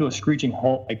it to come to a screeching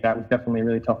halt like that was definitely a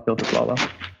really tough pill to swallow.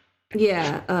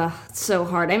 Yeah, it's so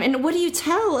hard. I mean, what do you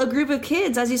tell a group of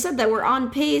kids, as you said, that were on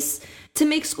pace to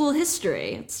make school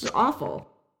history? It's awful.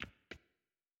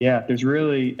 Yeah, there's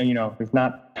really, there's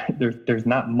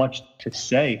not much to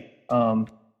say.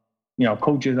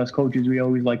 Us coaches, we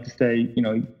always like to say,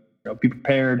 be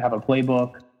prepared, have a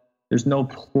playbook. There's no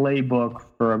playbook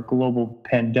for a global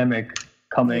pandemic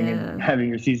coming and having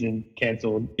your season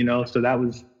canceled, so that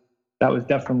was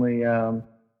definitely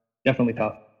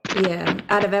tough. Yeah,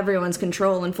 out of everyone's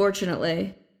control,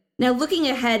 unfortunately. Now, looking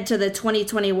ahead to the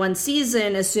 2021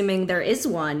 season, assuming there is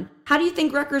one, how do you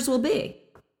think Rutgers will be?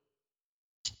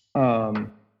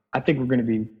 I think we're going to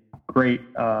be great.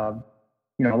 A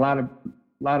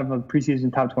lot of the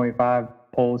preseason top 25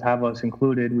 polls have us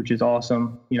included, which is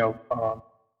awesome.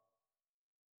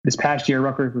 This past year,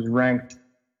 Rutgers was ranked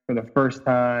for the first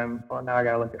time. Well, now I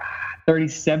got to look at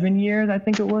 37 years, I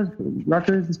think it was,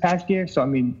 Rutgers this past year. So,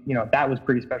 that was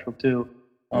pretty special too.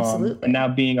 Absolutely. And now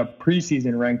being a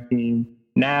preseason ranked team,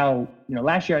 now,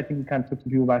 last year I think we kind of took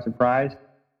some people by surprise.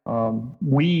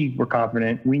 We were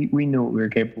confident. We knew what we were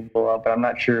capable of, but I'm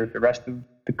not sure if the rest of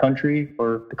the country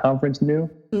or the conference knew.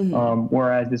 Mm-hmm.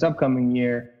 Whereas this upcoming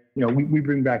year, we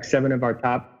bring back 7 of our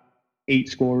top 8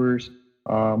 scorers.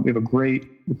 We have a great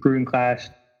recruiting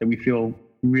class that we feel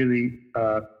really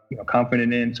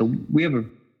confident in. So we have a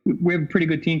pretty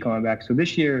good team coming back. So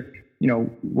this year,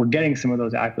 we're getting some of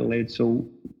those accolades. So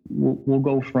we'll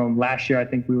go from last year, I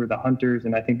think we were the hunters,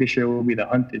 and I think this year we'll be the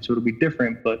hunted. So it'll be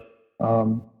different, but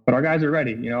our guys are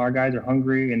ready. Our guys are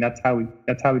hungry, and that's how we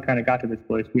kind of got to this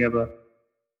place. We have a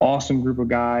awesome group of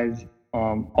guys,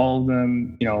 all of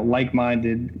them,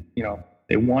 like-minded,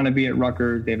 they want to be at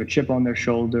Rutgers. They have a chip on their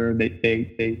shoulder.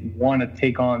 They want to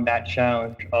take on that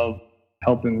challenge of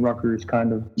helping Rutgers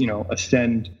kind of,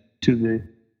 ascend to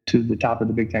the top of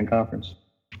the Big Ten Conference.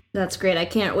 That's great. I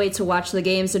can't wait to watch the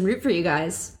games and root for you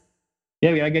guys.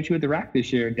 Yeah, we got to get you at the rack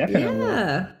this year, definitely.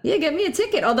 Yeah, get me a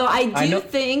ticket. Although I do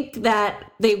think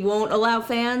that they won't allow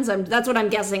fans. That's what I'm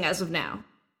guessing as of now.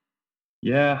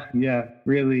 Yeah,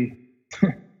 really.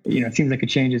 It seems like it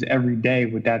changes every day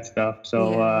with that stuff.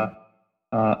 So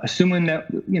assuming that,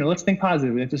 let's think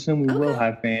positive. Let's assume we will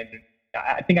have fans.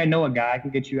 I think I know a guy. I can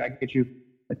get you a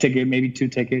ticket, maybe 2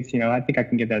 tickets. I think I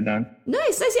can get that done.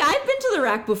 Nice. Yeah, I've been to the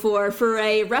rack before for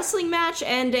a wrestling match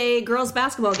and a girls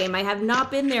basketball game. I have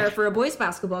not been there for a boys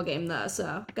basketball game, though,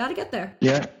 so got to get there.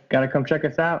 Yeah, got to come check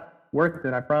us out. Worth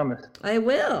it, I promise. I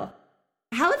will.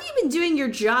 How have you been doing your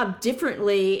job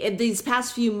differently in these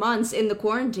past few months in the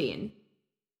quarantine?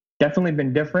 Definitely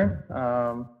been different.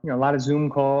 A lot of Zoom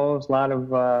calls, a lot of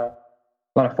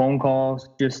phone calls.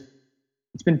 Just,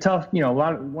 it's been tough.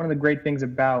 One of the great things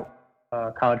about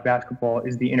college basketball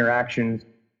is the interactions,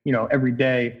 every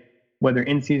day, whether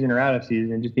in season or out of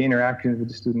season, just the interactions with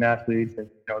the student athletes. And,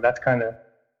 that's kind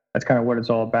of what it's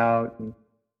all about, and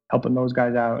helping those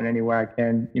guys out in any way I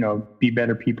can, be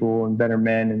better people and better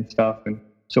men and stuff. And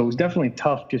so it was definitely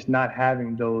tough just not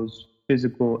having those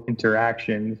physical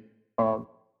interactions.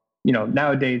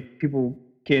 Nowadays,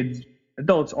 kids,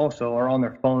 adults also are on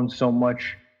their phones so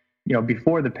much.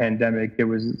 Before the pandemic,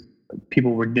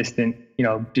 people were distant,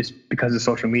 just because of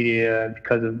social media,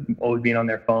 because of always being on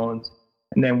their phones.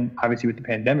 And then obviously with the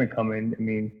pandemic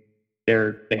coming,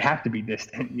 they have to be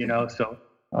distant, So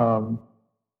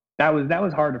that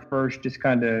was hard at first, just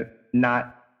kind of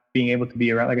not being able to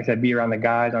be around, like I said, be around the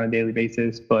guys on a daily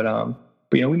basis. But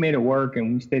we made it work,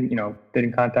 and we stayed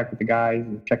in contact with the guys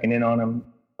and checking in on them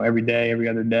every day, every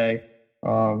other day.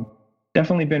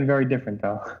 Definitely been very different,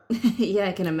 though. Yeah,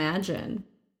 I can imagine.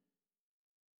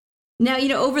 Now,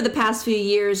 over the past few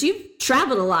years, you've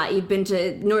traveled a lot. You've been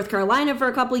to North Carolina for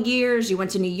a couple of years. You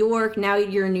went to New York. Now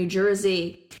you're in New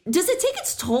Jersey. Does it take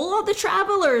its toll on the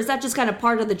travel, or is that just kind of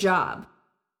part of the job?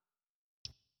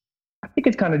 I think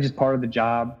it's kind of just part of the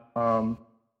job.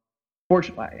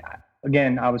 Fortunately,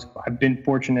 again, I've been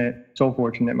so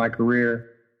fortunate in my career.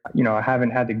 I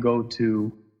haven't had to go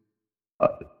to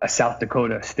a South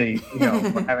Dakota state, I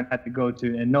haven't had to go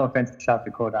to, and no offense to South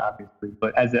Dakota, obviously,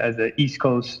 but as a East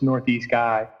Coast, Northeast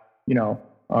guy,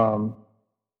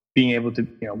 being able to,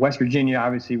 West Virginia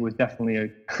obviously was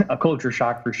definitely a culture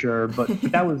shock for sure, but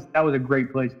that was a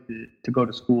great place to go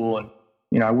to school. And,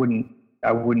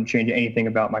 I wouldn't change anything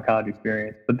about my college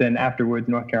experience. But then afterwards,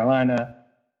 North Carolina,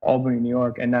 Albany, New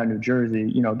York, and now New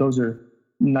Jersey, those are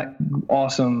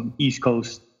awesome East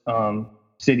Coast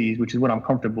cities, which is what I'm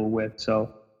comfortable with.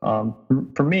 So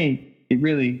for me,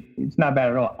 it's not bad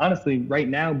at all. Honestly, right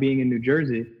now, being in New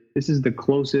Jersey, this is the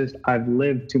closest I've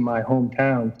lived to my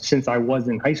hometown since I was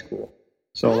in high school.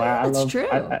 So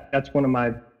that's one of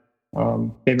my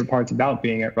favorite parts about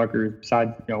being at Rutgers,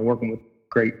 besides working with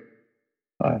great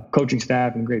coaching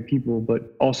staff and great people,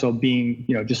 but also being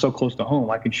just so close to home.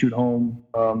 I could shoot home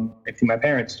and see my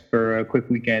parents for a quick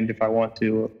weekend if I want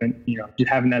to, and just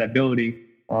having that ability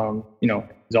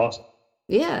is awesome.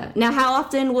 Yeah. Now, how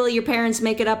often will your parents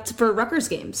make it up for Rutgers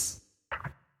games?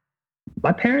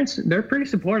 My parents, they're pretty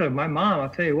supportive. My mom, I'll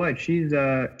tell you what, she's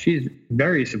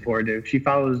very supportive. She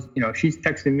follows, she's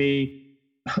texting me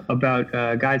about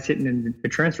guys hitting in the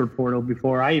transfer portal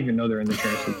before I even know they're in the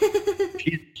transfer portal.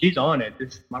 She's on it.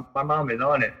 My mom is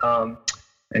on it.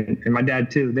 And my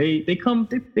dad too. They come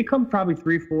probably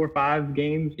 3, 4, 5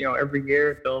 games, every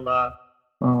year. They'll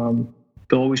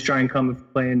always try and come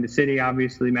and play in the city,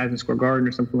 obviously Madison Square Garden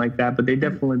or something like that. But they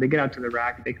get out to the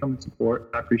rack. They come and support.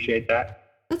 I appreciate that.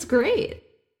 That's great.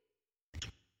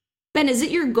 Ben, is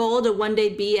it your goal to one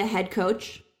day be a head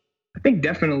coach? I think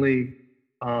definitely,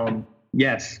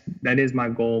 yes, that is my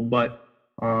goal. But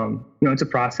it's a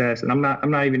process, and I'm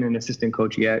not even an assistant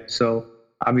coach yet. So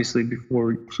obviously,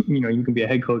 before you can be a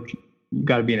head coach, you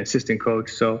got to be an assistant coach.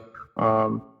 So,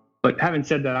 but having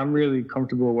said that, I'm really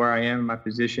comfortable where I am in my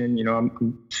position.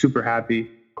 I'm super happy.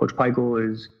 Coach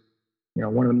Pikiell is,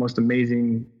 one of the most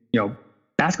amazing,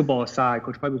 basketball aside,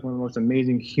 Coach Pikiell is one of the most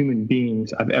amazing human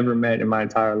beings I've ever met in my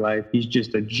entire life. He's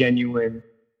just a genuine,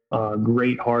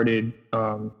 great-hearted,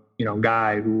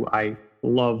 guy who I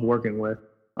love working with.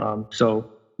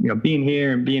 So, being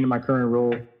here and being in my current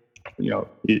role,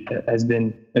 it has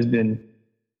been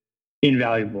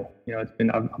invaluable.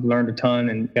 I've learned a ton,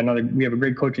 and we have a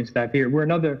great coaching staff here. We're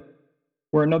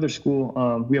another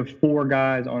school. We have 4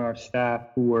 guys on our staff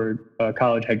who are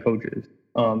college head coaches.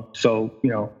 So,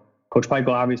 Coach Pikiell,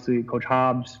 obviously, Coach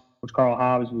Hobbs, Coach Carl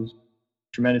Hobbs was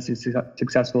tremendously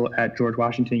successful at George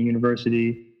Washington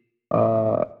University.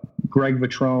 Greg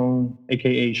Vitrone,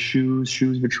 aka Shoes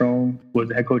Vitrone, was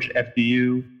the head coach at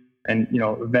FDU, and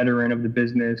a veteran of the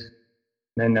business.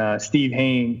 And then Steve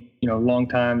Hain,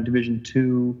 longtime Division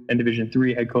II and Division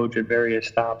III head coach at various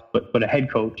stops, but a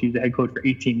head coach. He's the head coach for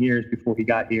 18 years before he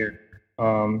got here.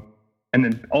 And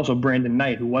then also Brandon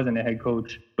Knight, who wasn't a head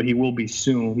coach, but he will be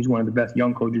soon. He's one of the best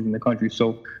young coaches in the country.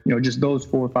 So, just those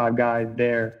 4 or 5 guys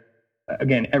there,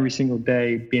 again, every single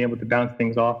day, being able to bounce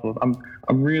things off of. I'm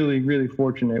really, really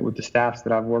fortunate with the staffs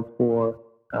that I've worked for,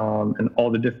 and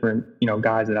all the different,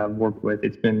 guys that I've worked with.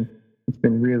 It's been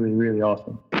really, really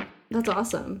awesome. That's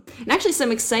awesome. And actually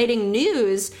some exciting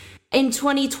news. In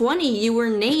 2020, you were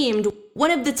named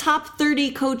one of the top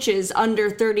 30 coaches under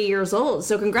 30 years old.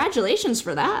 So congratulations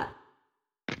for that.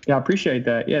 Yeah, I appreciate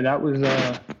that. Yeah, that was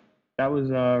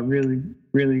really,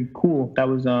 really cool. That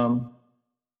was,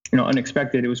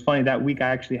 unexpected. It was funny that week.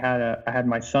 I had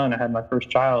my son. I had my first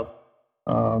child.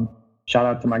 Shout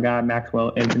out to my guy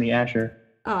Maxwell Anthony Asher.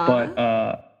 Aww.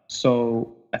 But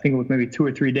so I think it was maybe 2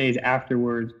 or 3 days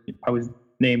afterwards, I was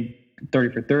named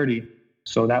 30 for 30.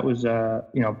 So that was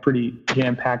pretty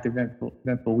jam-packed,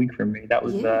 eventful week for me. That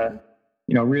was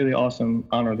really awesome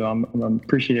honor, though. I'm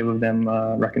appreciative of them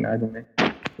recognizing me.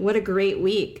 What a great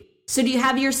week. So do you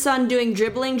have your son doing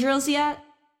dribbling drills yet?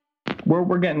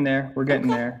 We're getting there. We're getting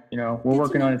there. We're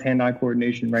working on his hand-eye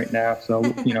coordination right now. So,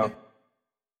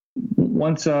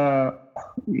 once he's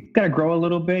got to grow a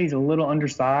little bit. He's a little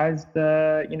undersized,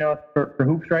 for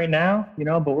hoops right now,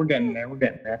 but we're getting there. We're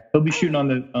getting there. He'll be shooting on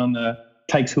the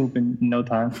Tykes hoop in no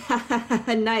time.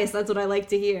 Nice. That's what I like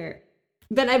to hear.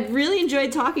 Ben, I've really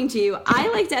enjoyed talking to you. I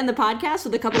like to end the podcast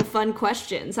with a couple of fun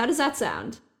questions. How does that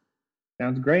sound?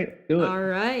 Sounds great. Do it. All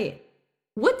right.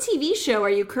 What TV show are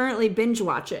you currently binge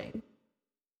watching?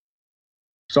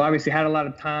 So obviously had a lot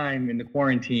of time in the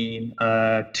quarantine.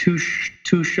 Two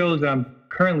shows that I'm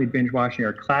currently binge watching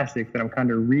are classics that I'm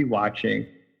kind of rewatching.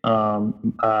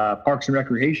 Parks and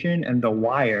Recreation and The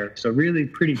Wire. So really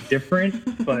pretty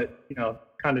different, but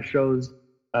kind of shows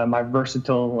my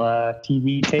versatile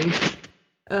TV taste.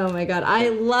 Oh my God, I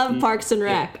love Parks and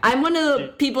Rec. I'm one of the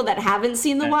people that haven't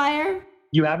seen The Wire.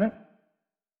 You haven't?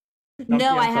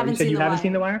 No, I haven't seen The Wire. You haven't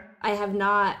seen The Wire? I have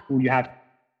not. Well, you have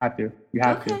to. You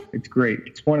have to. It's great.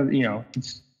 It's one of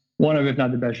it's one of, if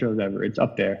not the best shows ever. It's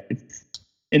up there. It's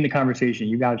in the conversation.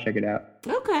 You got to check it out.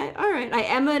 Okay. All right. I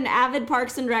am an avid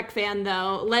Parks and Rec fan,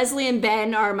 though. Leslie and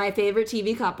Ben are my favorite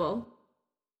TV couple.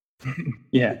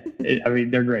 Yeah.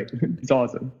 They're great. It's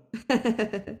awesome.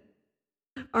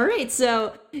 All right.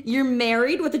 So you're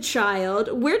married with a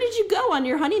child. Where did you go on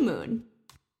your honeymoon?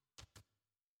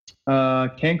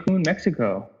 Cancun,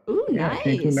 Mexico. Ooh, nice.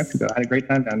 Cancun, Mexico. I had a great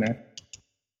time down there.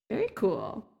 Very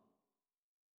cool.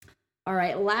 All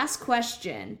right. Last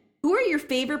question. Who are your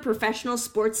favorite professional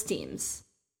sports teams?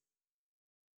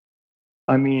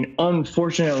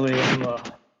 Unfortunately,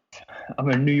 I'm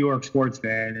a New York sports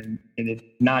fan, and it's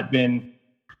not been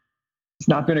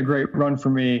a great run for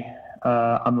me.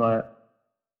 I'm a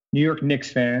New York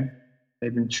Knicks fan.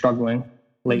 They've been struggling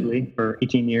lately for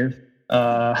 18 years.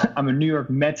 I'm a New York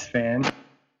Mets fan,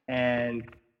 and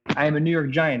I am a New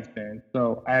York Giants fan.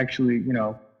 So I actually,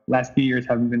 last few years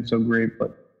haven't been so great,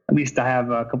 but at least I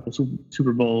have a couple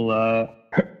Super Bowl,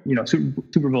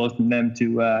 Super Bowls from them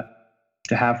to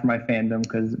have for my fandom,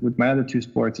 because with my other two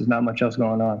sports, there's not much else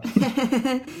going on.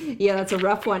 Yeah, that's a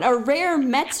rough one. A rare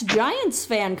Mets-Giants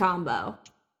fan combo.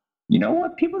 You know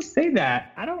what? People say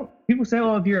that. People say,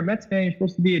 well, if you're a Mets fan, you're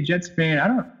supposed to be a Jets fan. I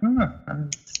don't know.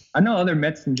 I know other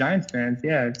Mets and Giants fans.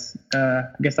 Yeah, I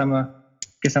guess I'm an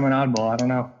oddball. I don't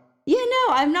know. Yeah, no,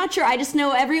 I'm not sure. I just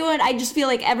know everyone. I just feel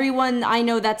like everyone I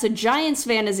know that's a Giants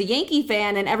fan is a Yankee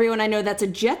fan, and everyone I know that's a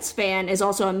Jets fan is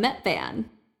also a Met fan.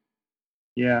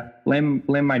 Yeah, blame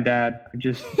my dad. I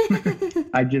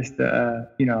just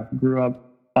grew up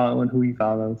following who he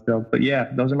follows. So, but yeah,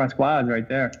 those are my squads right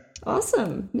there.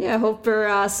 Awesome. Yeah, hope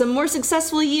for some more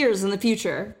successful years in the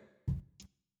future.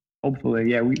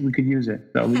 Hopefully, yeah, we could use it.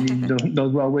 So we need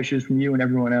those well wishes from you and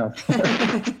everyone else.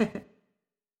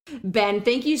 Ben,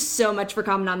 thank you so much for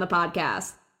coming on the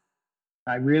podcast.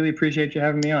 I really appreciate you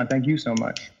having me on. Thank you so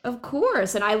much. Of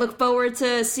course. And I look forward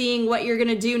to seeing what you're going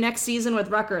to do next season with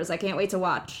Rutgers. I can't wait to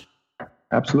watch.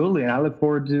 Absolutely. And I look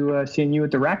forward to seeing you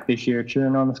at the Rack this year,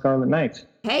 cheering on the Scarlet Knights.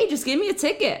 Hey, just give me a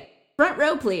ticket. Front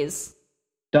row, please.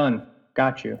 Done.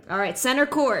 Got you. All right. Center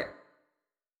court.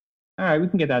 All right. We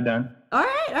can get that done. All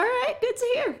right. Good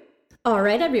to hear. All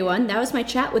right, everyone. That was my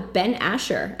chat with Ben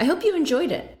Asher. I hope you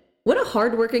enjoyed it. What a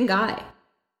hardworking guy.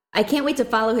 I can't wait to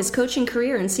follow his coaching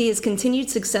career and see his continued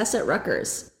success at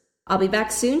Rutgers. I'll be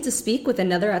back soon to speak with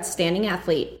another outstanding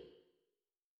athlete.